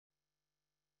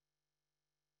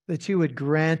that you would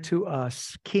grant to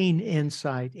us keen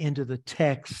insight into the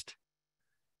text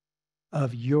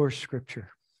of your Scripture.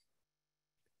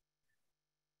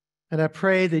 And I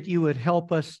pray that you would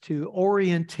help us to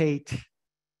orientate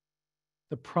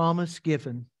the promise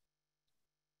given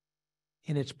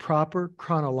in its proper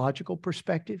chronological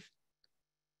perspective,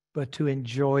 but to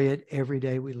enjoy it every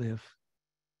day we live.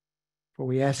 For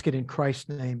we ask it in Christ's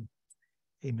name.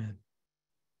 Amen.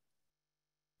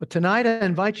 But tonight I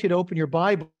invite you to open your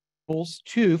Bibles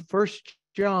to 1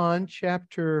 John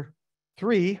chapter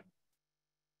 3.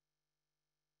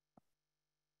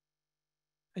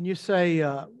 And you say,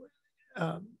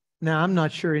 now I'm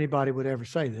not sure anybody would ever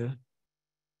say this.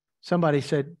 Somebody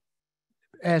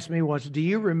asked me once, do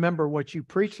you remember what you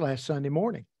preached last Sunday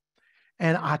morning?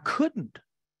 And I couldn't.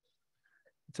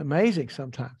 It's amazing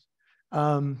sometimes.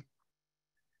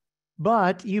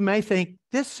 But you may think,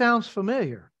 this sounds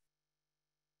familiar.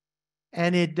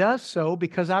 And it does so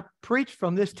because I preached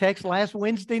from this text last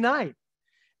Wednesday night.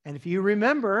 And if you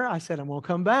remember, I said, I'm going to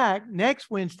come back next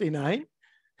Wednesday night.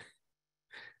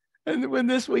 And when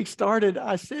this week started,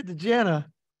 I said to Jenna,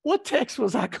 what text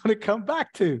was I going to come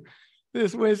back to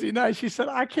this Wednesday night? She said,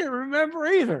 I can't remember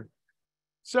either.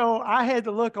 So I had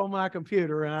to look on my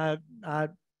computer and I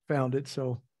found it.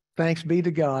 So thanks be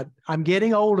to God. I'm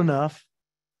getting old enough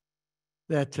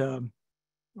that,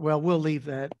 we'll leave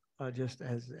that just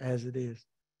as it is.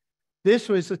 This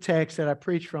was the text that I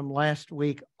preached from last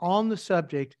week on the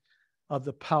subject of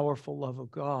the powerful love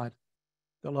of God,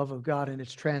 the love of God and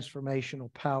its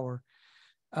transformational power.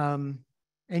 And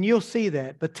you'll see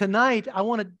that. But tonight, I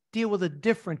want to deal with a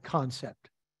different concept.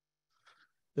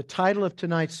 The title of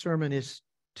tonight's sermon is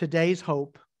Today's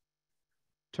Hope,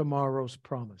 Tomorrow's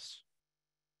Promise.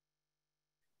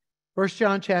 1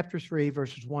 John chapter 3,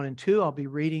 verses 1 and 2, I'll be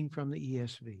reading from the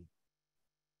ESV.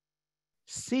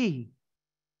 See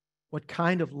what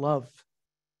kind of love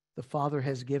the Father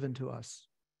has given to us,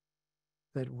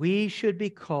 that we should be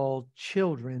called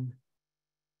children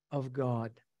of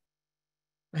God.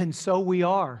 And so we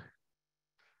are.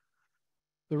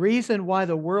 The reason why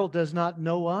the world does not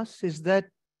know us is that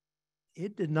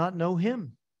it did not know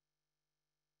Him.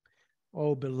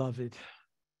 Oh, beloved,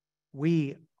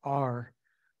 we are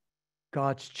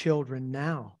God's children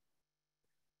now.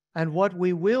 And what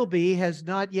we will be has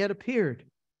not yet appeared.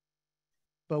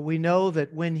 But we know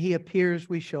that when He appears,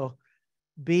 we shall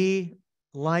be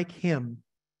like Him,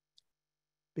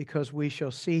 because we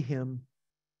shall see Him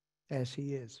as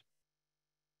He is.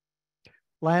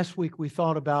 Last week we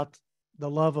thought about the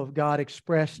love of God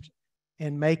expressed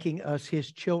in making us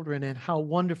His children and how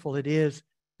wonderful it is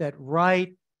that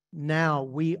right now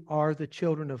we are the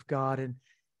children of God.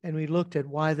 And we looked at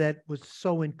why that was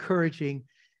so encouraging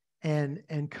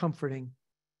and comforting.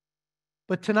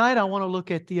 But tonight I want to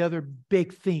look at the other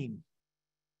big theme,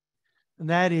 and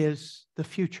that is the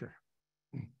future.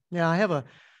 Now, I have a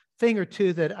thing or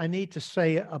two that I need to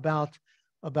say about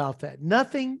that.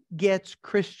 Nothing gets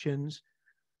Christians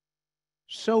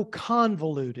so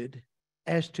convoluted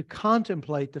as to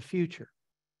contemplate the future.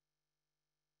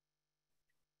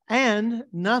 And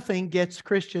nothing gets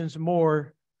Christians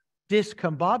more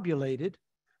discombobulated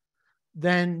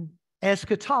than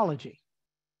eschatology.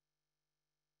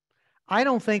 I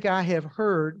don't think I have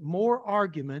heard more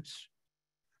arguments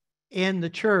in the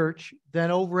church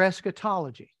than over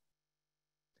eschatology.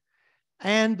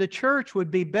 And the church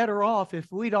would be better off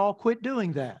if we'd all quit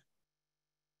doing that.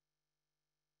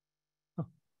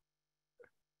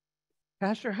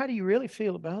 Pastor, how do you really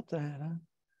feel about that? Huh?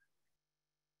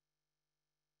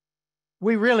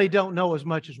 We really don't know as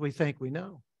much as we think we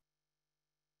know.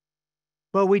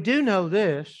 But we do know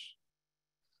this: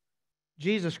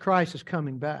 Jesus Christ is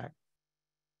coming back.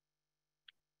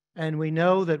 And we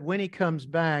know that when He comes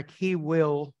back, He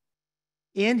will,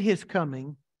 in His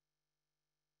coming,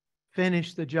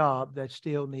 finish the job that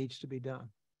still needs to be done.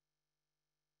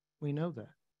 We know that.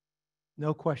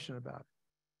 No question about it.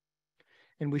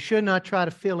 And we should not try to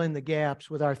fill in the gaps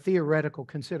with our theoretical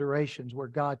considerations where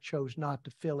God chose not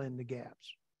to fill in the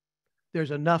gaps. There's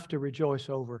enough to rejoice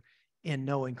over in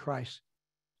knowing Christ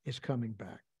is coming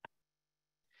back.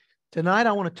 Tonight,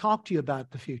 I want to talk to you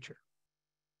about the future.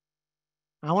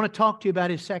 I want to talk to you about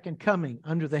His second coming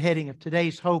under the heading of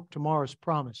Today's Hope, Tomorrow's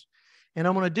Promise. And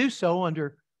I'm going to do so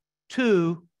under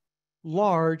two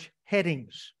large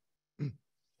headings.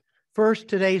 First,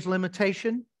 today's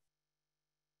limitation,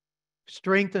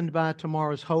 strengthened by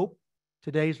tomorrow's hope.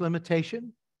 Today's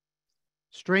limitation,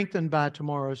 strengthened by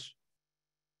tomorrow's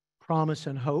promise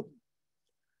and hope.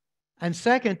 And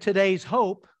second, today's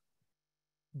hope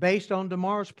based on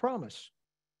tomorrow's promise.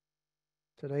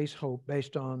 Today's hope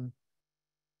based on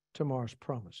tomorrow's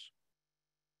promise.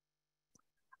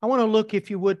 I want to look, if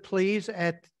you would please,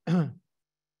 at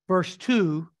verse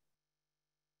 2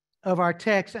 of our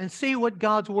text and see what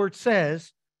God's word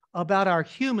says about our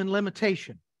human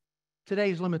limitation,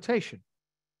 today's limitation.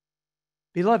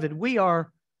 Beloved, we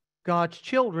are God's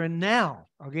children now.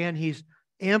 Again, he's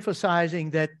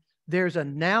emphasizing that there's a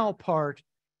now part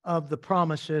of the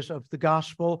promises of the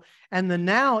gospel. And the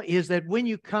now is that when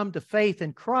you come to faith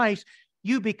in Christ,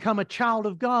 you become a child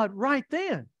of God right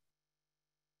then.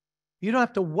 You don't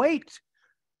have to wait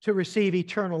to receive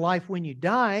eternal life when you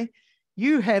die.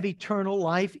 You have eternal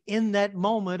life in that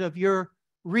moment of your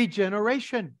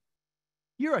regeneration.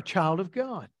 You're a child of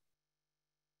God.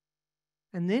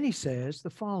 And then he says the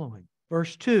following,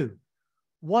 verse 2,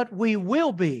 what we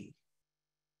will be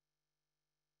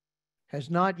has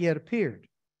not yet appeared.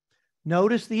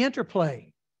 Notice the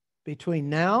interplay between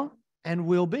now and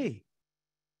will be.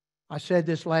 I said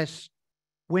this last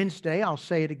Wednesday. I'll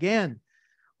say it again.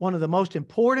 One of the most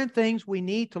important things we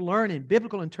need to learn in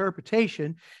biblical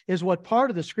interpretation is what part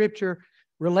of the Scripture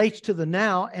relates to the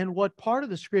now and what part of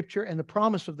the Scripture and the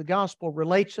promise of the gospel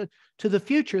relates to the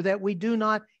future that we do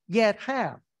not yet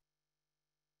have.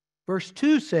 Verse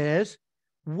 2 says,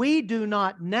 we do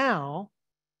not now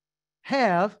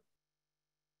have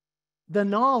the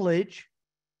knowledge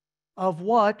of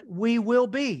what we will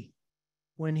be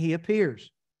when he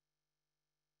appears.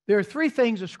 There are three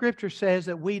things the Scripture says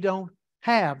that we don't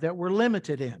have, that we're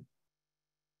limited in.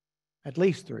 At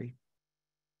least three.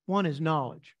 One is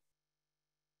knowledge.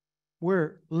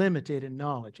 We're limited in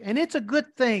knowledge. And it's a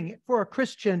good thing for a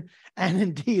Christian and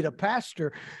indeed a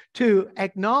pastor to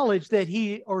acknowledge that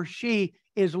he or she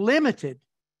is limited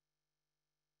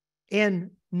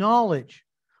in knowledge.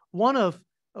 One of,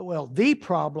 the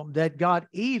problem that got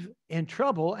Eve in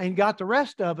trouble and got the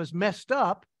rest of us messed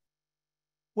up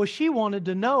was she wanted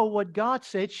to know what God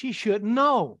said she shouldn't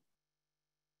know.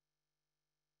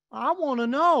 I want to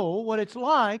know what it's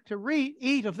like to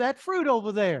eat of that fruit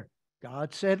over there.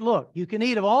 God said, look, you can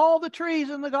eat of all the trees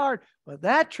in the garden, but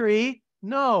that tree,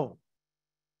 no.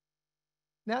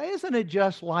 Now, isn't it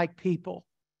just like people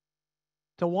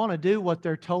to want to do what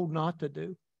they're told not to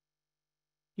do?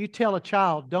 You tell a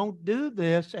child, don't do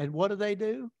this, and what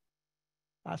do?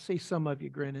 I see some of you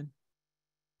grinning.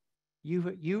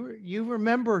 You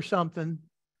remember something.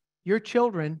 Your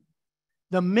children,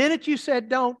 the minute you said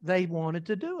don't, they wanted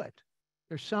to do it.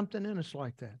 There's something in us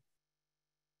like that.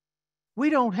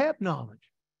 We don't have knowledge.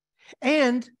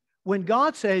 And when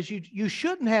God says you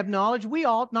shouldn't have knowledge, we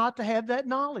ought not to have that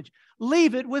knowledge.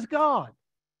 Leave it with God.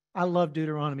 I love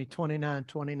Deuteronomy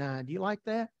 29:29. Do you like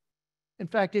that? In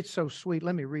fact, it's so sweet.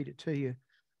 Let me read it to you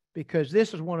because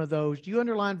this is one of those. Do you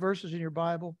underline verses in your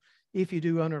Bible? If you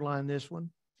do, underline this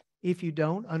one. If you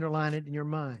don't, underline it in your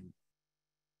mind.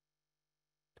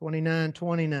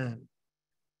 29:29.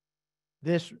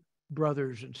 This,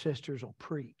 brothers and sisters, will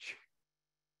preach.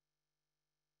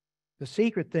 The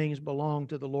secret things belong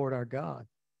to the Lord our God.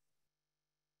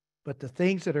 But the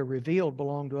things that are revealed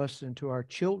belong to us and to our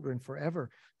children forever,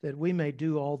 that we may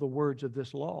do all the words of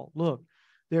this law. Look,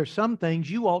 there are some things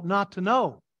you ought not to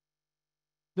know.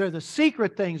 They're the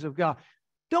secret things of God.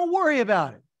 Don't worry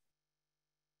about it.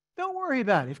 Don't worry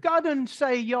about it. If God doesn't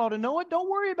say you ought to know it, don't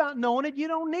worry about knowing it. You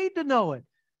don't need to know it.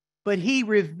 But he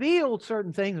revealed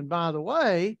certain things. And by the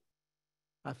way,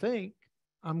 I think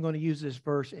I'm going to use this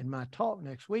verse in my talk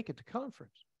next week at the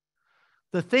conference.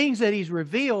 The things that he's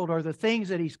revealed are the things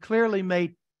that he's clearly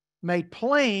made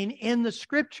plain in the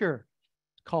Scripture.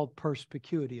 It's called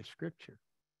perspicuity of Scripture.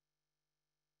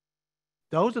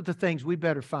 Those are the things we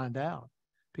better find out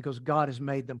because God has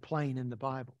made them plain in the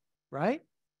Bible, right?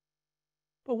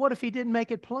 But what if he didn't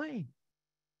make it plain?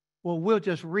 Well, we'll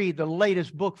just read the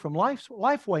latest book from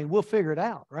Lifeway and we'll figure it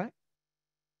out, right?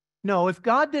 No, if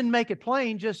God didn't make it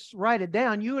plain, just write it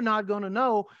down. You are not going to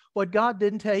know what God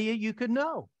didn't tell you you could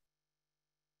know.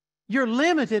 You're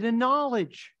limited in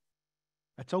knowledge.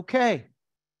 That's okay.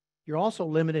 You're also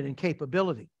limited in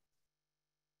capability.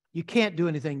 You can't do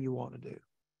anything you want to do.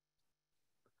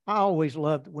 I always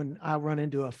loved when I run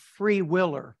into a free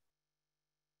willer.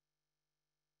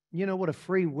 You know what a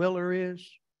free willer is?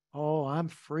 Oh, I'm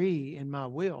free in my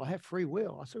will. I have free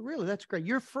will. I said, really? That's great.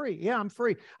 You're free. Yeah, I'm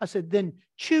free. I said, then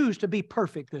choose to be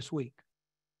perfect this week.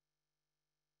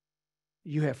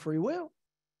 You have free will.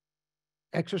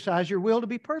 Exercise your will to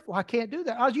be perfect. Well, I can't do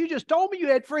that. You just told me you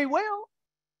had free will.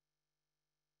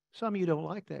 Some of you don't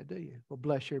like that, do you? Well,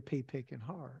 bless your pea-picking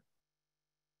heart.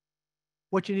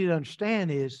 What you need to understand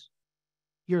is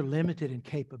you're limited in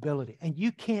capability, and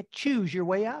you can't choose your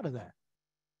way out of that.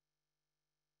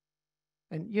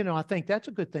 And, I think that's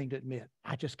a good thing to admit.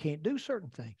 I just can't do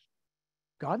certain things.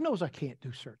 God knows I can't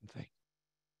do certain things.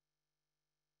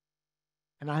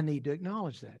 And I need to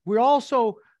acknowledge that. We're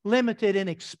also limited in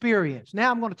experience.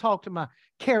 Now I'm going to talk to my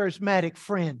charismatic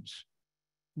friends,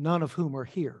 none of whom are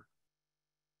here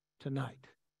tonight.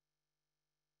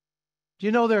 Do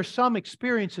you know there are some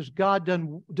experiences God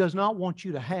does not want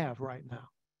you to have right now?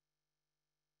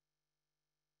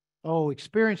 Oh,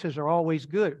 experiences are always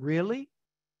good. Really?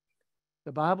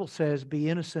 The Bible says, be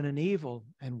innocent in evil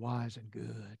and wise in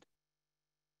good.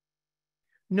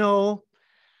 No,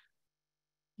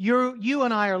 you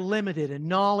and I are limited in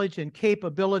knowledge and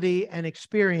capability and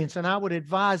experience, and I would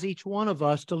advise each one of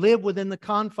us to live within the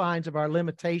confines of our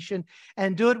limitation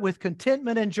and do it with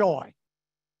contentment and joy.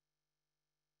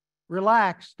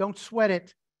 Relax, don't sweat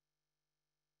it.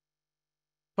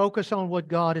 Focus on what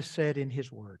God has said in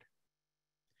His Word.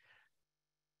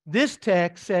 This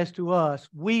text says to us,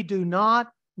 we do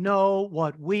not know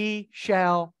what we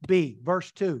shall be.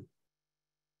 Verse 2.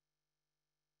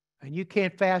 And you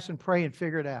can't fast and pray and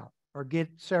figure it out, or get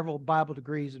several Bible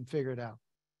degrees and figure it out.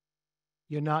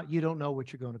 You don't know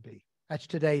what you're going to be. That's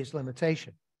today's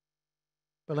limitation.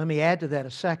 But let me add to that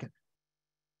a second,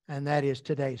 and that is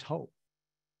today's hope.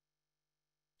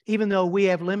 Even though we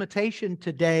have limitation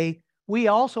today, we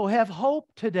also have hope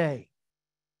today.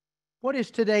 What is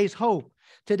today's hope?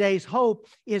 Today's hope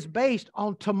is based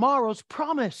on tomorrow's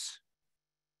promise.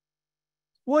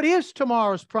 What is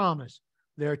tomorrow's promise?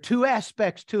 There are two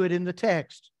aspects to it in the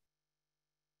text.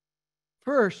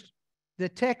 First, the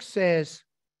text says,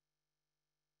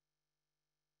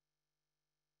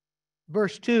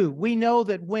 verse 2, we know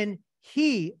that when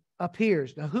He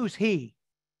appears. Now, who's He?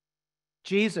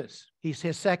 Jesus. He's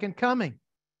His second coming.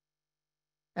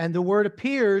 And the word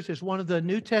appears is one of the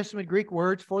New Testament Greek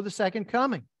words for the second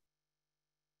coming.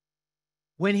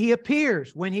 When He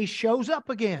appears, when He shows up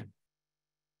again,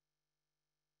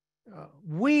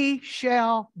 we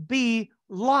shall be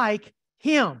like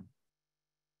Him.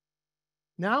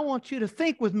 Now, I want you to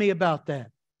think with me about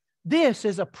that. This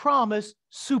is a promise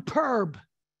superb.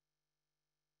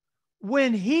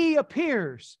 When He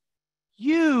appears,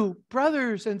 you,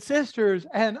 brothers and sisters,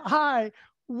 and I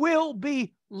will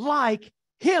be like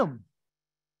Him.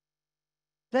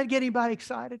 Does that get anybody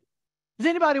excited? Does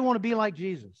anybody want to be like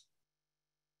Jesus?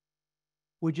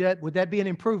 Would that be an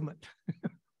improvement?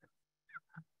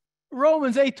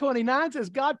 Romans 8:29 says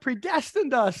God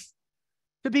predestined us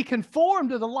to be conformed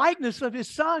to the likeness of His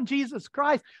Son, Jesus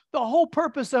Christ. The whole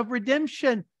purpose of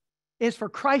redemption is for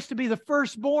Christ to be the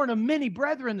firstborn of many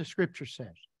brethren, the Scripture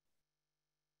says.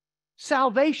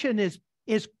 Salvation is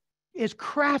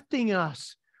crafting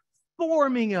us,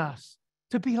 forming us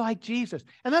to be like Jesus.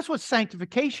 And that's what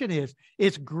sanctification is.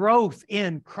 It's growth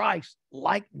in Christ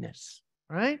likeness.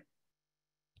 Right?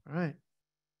 All right.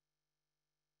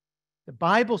 The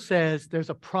Bible says there's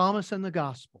a promise in the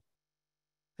gospel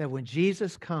that when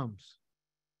Jesus comes,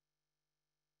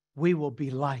 we will be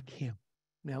like Him.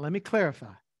 Now, let me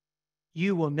clarify.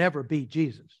 You will never be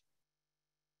Jesus.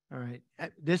 All right.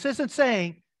 This isn't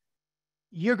saying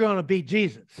you're going to be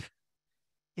Jesus.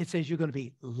 It says you're going to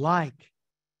be like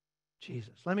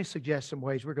Jesus. Let me suggest some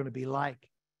ways we're going to be like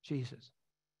Jesus.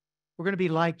 We're going to be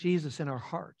like Jesus in our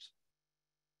hearts.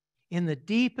 In the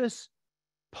deepest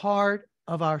part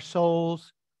of our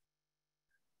souls,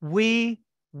 we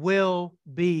will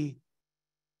be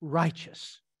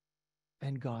righteous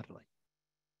and godly.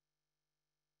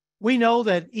 We know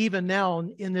that even now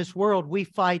in this world, we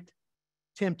fight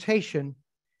temptation,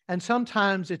 and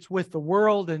sometimes it's with the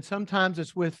world, and sometimes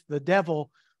it's with the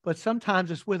devil, but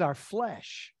sometimes it's with our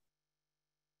flesh.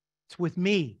 It's with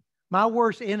me. My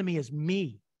worst enemy is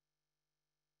me.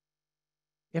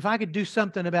 If I could do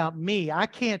something about me, I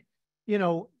can't.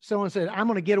 Someone said, I'm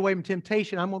going to get away from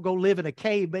temptation. I'm going to go live in a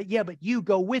cave. But you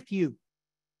go with you.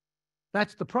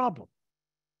 That's the problem.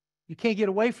 You can't get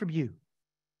away from you.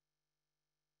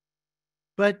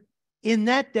 But in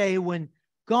that day when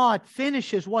God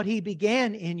finishes what He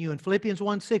began in you, and Philippians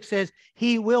 1:6 says,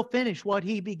 He will finish what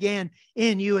He began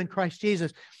in you in Christ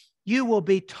Jesus. You will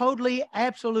be totally,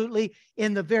 absolutely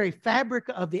in the very fabric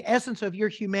of the essence of your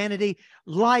humanity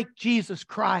like Jesus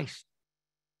Christ.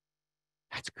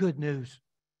 That's good news.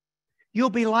 You'll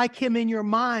be like Him in your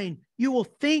mind. You will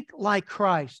think like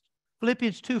Christ.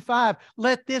 Philippians 2:5,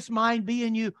 let this mind be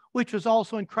in you, which was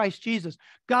also in Christ Jesus.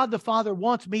 God the Father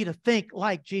wants me to think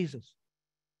like Jesus.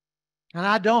 And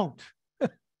I don't.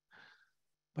 But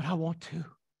I want to.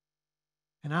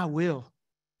 And I will.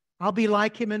 I'll be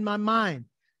like Him in my mind.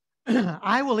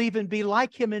 I will even be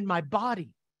like Him in my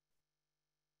body.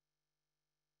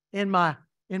 In my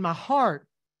heart.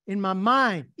 In my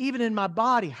mind, even in my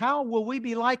body. How will we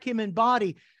be like Him in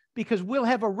body? because we'll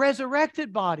have a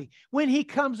resurrected body. When He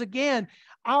comes again,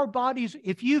 our bodies,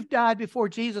 if you've died before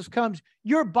Jesus comes,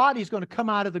 your body's going to come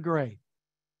out of the grave.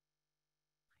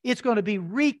 It's going to be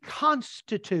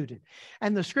reconstituted.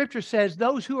 And the Scripture says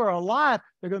those who are alive,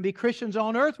 they're going to be Christians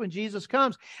on earth when Jesus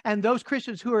comes. And those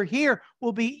Christians who are here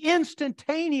will be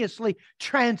instantaneously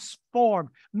transformed,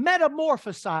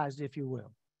 metamorphosized, if you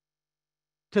will,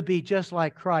 to be just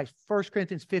like Christ. 1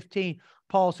 Corinthians 15,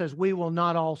 Paul says, we will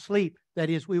not all sleep. That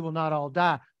is, we will not all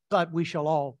die, but we shall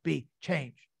all be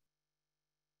changed.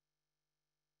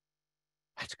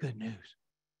 That's good news.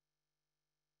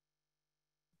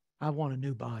 I want a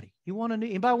new body.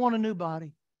 Anybody want a new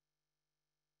body?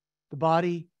 The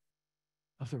body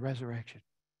of the resurrection.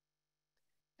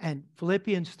 And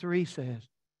Philippians 3 says,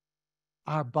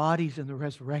 our bodies in the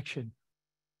resurrection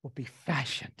will be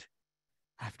fashioned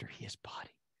after His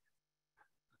body.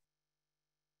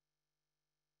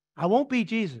 I won't be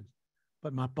Jesus,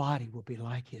 but my body will be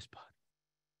like His body.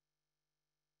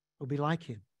 Will be like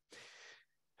Him.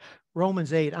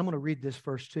 Romans 8, I'm going to read this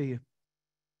verse to you.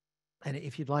 And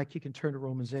if you'd like, you can turn to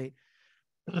Romans 8.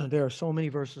 There are so many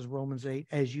verses of Romans 8,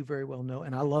 as you very well know,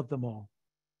 and I love them all.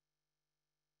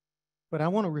 But I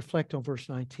want to reflect on verse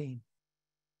 19,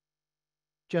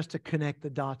 just to connect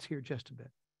the dots here just a bit.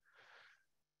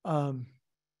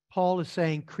 Paul is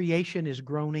saying creation is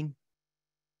groaning.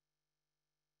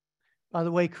 By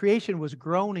the way, creation was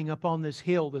groaning up on this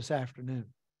hill this afternoon.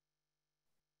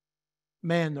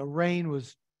 Man, the rain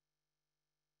was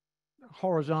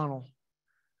horizontal.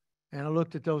 And I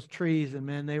looked at those trees and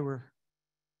man,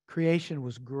 creation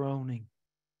was groaning.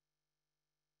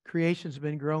 Creation's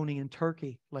been groaning in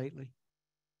Turkey lately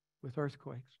with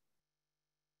earthquakes.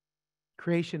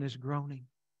 Creation is groaning.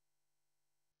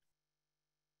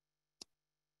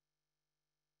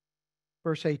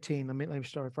 Verse 18, let me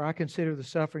start. For I consider the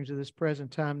sufferings of this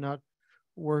present time not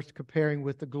worth comparing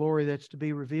with the glory that's to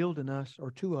be revealed in us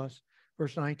or to us.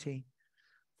 Verse 19.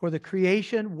 For the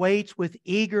creation waits with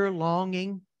eager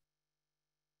longing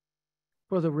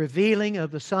for the revealing of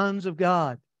the sons of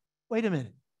God. Wait a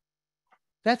minute.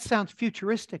 That sounds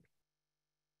futuristic.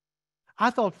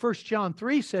 I thought 1 John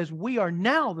 3 says we are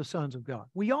now the sons of God.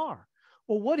 We are.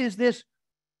 Well, what is this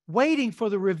waiting for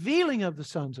the revealing of the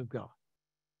sons of God?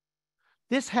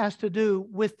 This has to do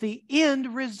with the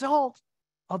end result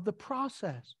of the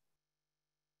process.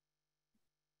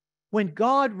 When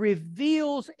God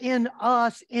reveals in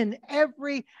us in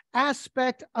every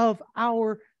aspect of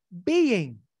our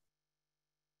being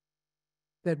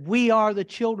that we are the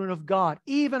children of God.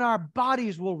 Even our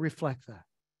bodies will reflect that.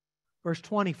 Verse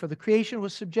 20, for the creation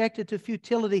was subjected to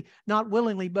futility, not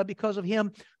willingly, but because of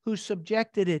Him who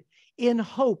subjected it, in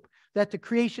hope that the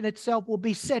creation itself will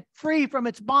be set free from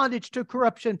its bondage to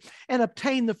corruption and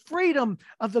obtain the freedom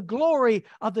of the glory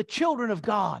of the children of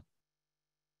God.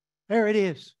 There it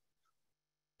is.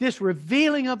 This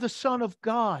revealing of the Son of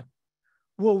God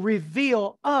will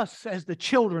reveal us as the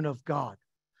children of God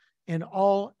in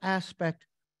all aspects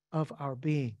of our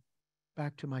being.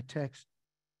 Back to my text.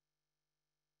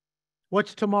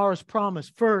 What's tomorrow's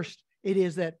promise? First, it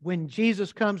is that when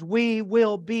Jesus comes, we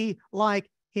will be like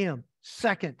Him.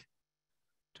 Second,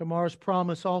 tomorrow's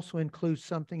promise also includes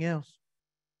something else.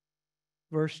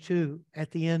 Verse 2,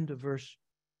 at the end of verse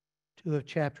 2 of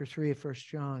chapter 3 of 1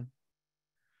 John.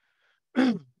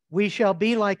 We shall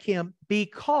be like Him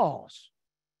because.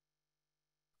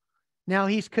 Now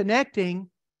he's connecting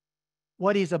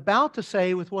what he's about to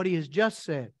say with what he has just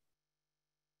said.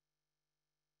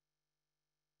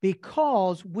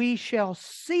 Because we shall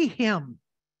see Him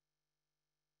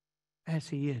as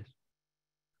He is.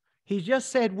 He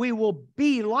just said we will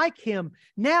be like Him.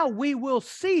 Now we will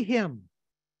see Him.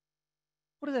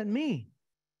 What does that mean?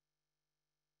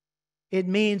 It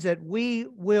means that we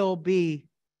will be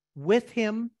with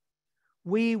Him.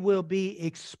 We will be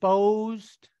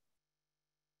exposed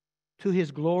to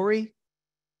His glory.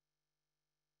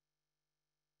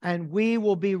 And we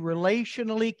will be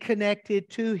relationally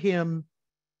connected to Him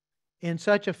in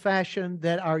such a fashion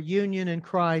that our union in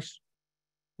Christ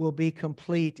will be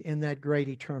complete in that great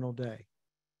eternal day.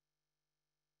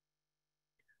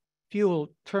 If you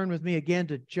will turn with me again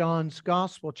to John's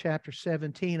Gospel, chapter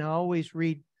 17. I always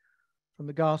read from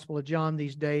the Gospel of John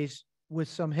these days with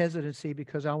some hesitancy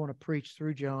because I want to preach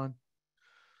through John.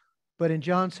 But in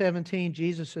John 17,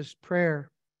 Jesus'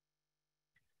 prayer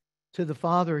to the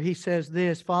Father, He says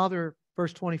this, Father,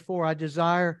 verse 24, I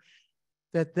desire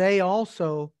that they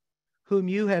also, whom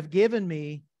You have given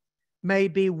Me, may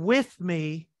be with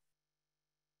Me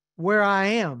where I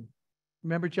am,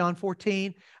 Remember John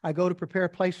 14, I go to prepare a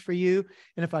place for you.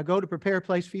 And if I go to prepare a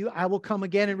place for you, I will come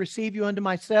again and receive you unto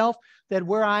myself, that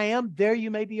where I am, there you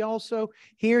may be also.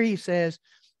 Here he says,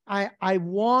 I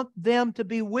want them to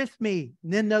be with me.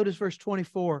 And then notice verse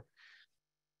 24,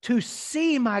 to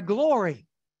see my glory.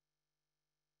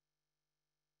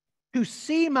 To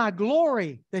see my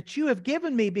glory that you have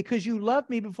given me because you loved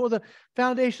me before the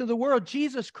foundation of the world.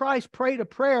 Jesus Christ prayed a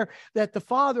prayer that the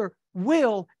Father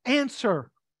will answer.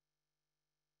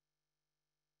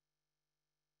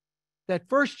 That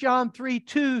 1 John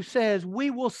 3:2 says, we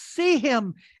will see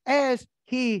him as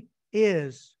he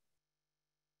is.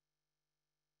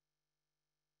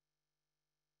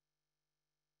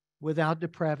 Without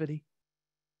depravity,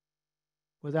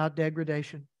 without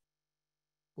degradation,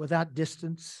 without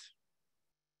distance,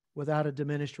 without a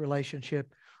diminished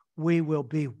relationship, we will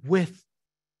be with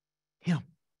him.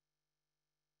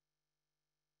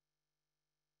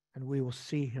 And we will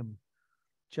see him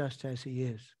just as he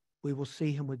is. We will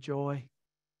see him with joy.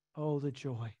 Oh, the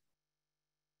joy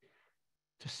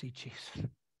to see Jesus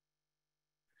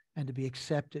and to be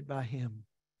accepted by him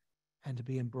and to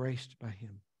be embraced by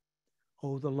him.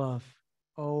 Oh, the love.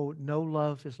 Oh, no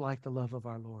love is like the love of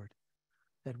our Lord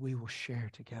that we will share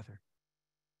together.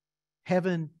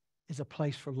 Heaven is a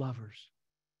place for lovers.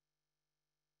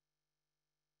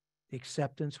 The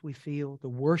acceptance we feel, the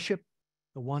worship,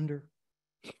 the wonder.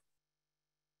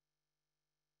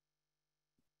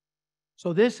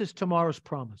 So this is tomorrow's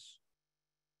promise.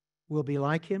 We'll be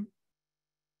like him,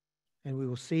 and we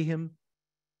will see him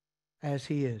as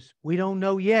he is. We don't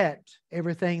know yet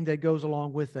everything that goes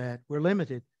along with that. We're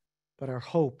limited, but our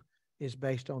hope is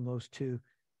based on those two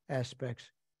aspects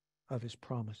of his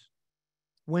promise.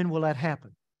 When will that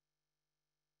happen?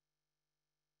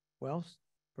 Well,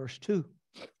 verse 2.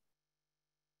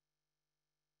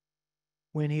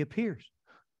 When he appears.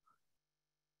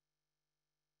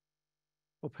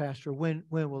 Well, Pastor, when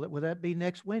will it? Will that be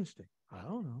next Wednesday? I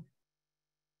don't know.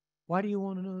 Why do you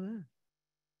want to know that?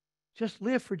 Just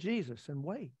live for Jesus and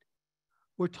wait.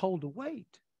 We're told to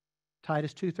wait.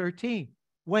 Titus 2:13.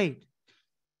 Wait.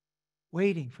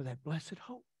 Waiting for that blessed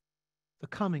hope. The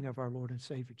coming of our Lord and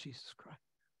Savior Jesus Christ.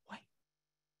 Wait.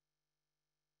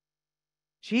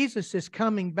 Jesus is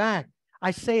coming back. I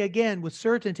say again with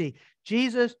certainty,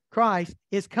 Jesus Christ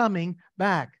is coming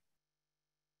back.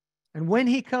 And when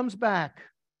he comes back,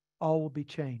 all will be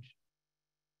changed.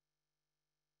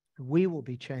 We will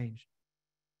be changed.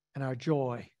 And our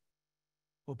joy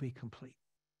will be complete.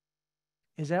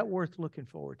 Is that worth looking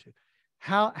forward to?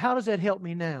 How does that help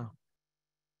me now?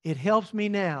 It helps me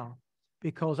now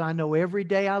because I know every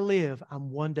day I live, I'm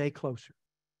one day closer.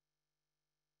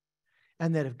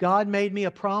 And that if God made me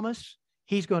a promise,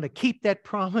 he's going to keep that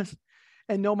promise.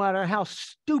 And no matter how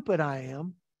stupid I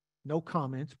am, no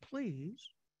comments, please.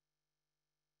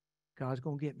 God's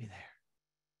going to get me there.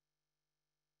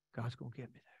 God's going to get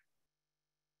me there.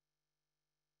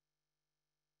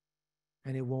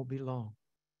 And it won't be long.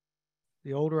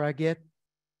 The older I get,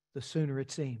 the sooner it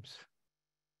seems.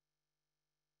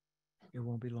 It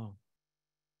won't be long.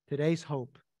 Today's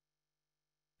hope,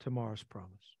 tomorrow's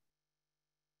promise.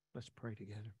 Let's pray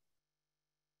together.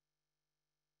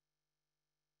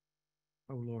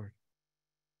 Oh Lord,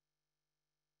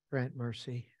 grant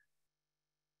mercy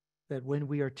that when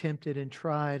we are tempted and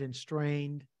tried and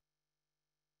strained,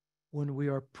 when we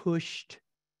are pushed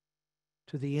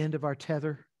to the end of our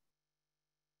tether,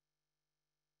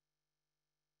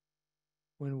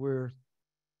 when we're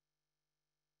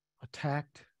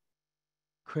attacked,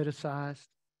 criticized,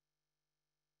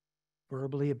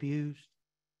 verbally abused,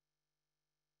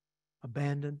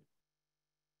 abandoned,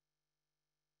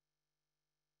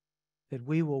 that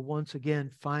we will once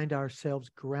again find ourselves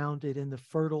grounded in the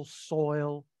fertile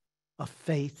soil of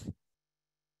faith,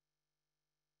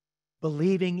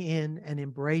 believing in and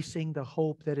embracing the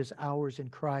hope that is ours in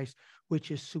Christ, which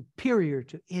is superior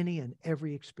to any and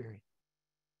every experience.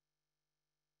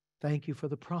 Thank you for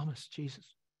the promise, Jesus.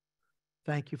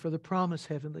 Thank you for the promise,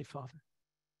 Heavenly Father.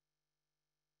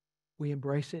 We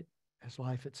embrace it as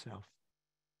life itself.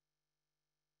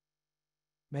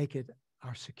 Make it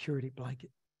our security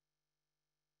blanket.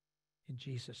 In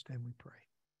Jesus' name we pray.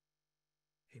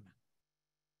 Amen.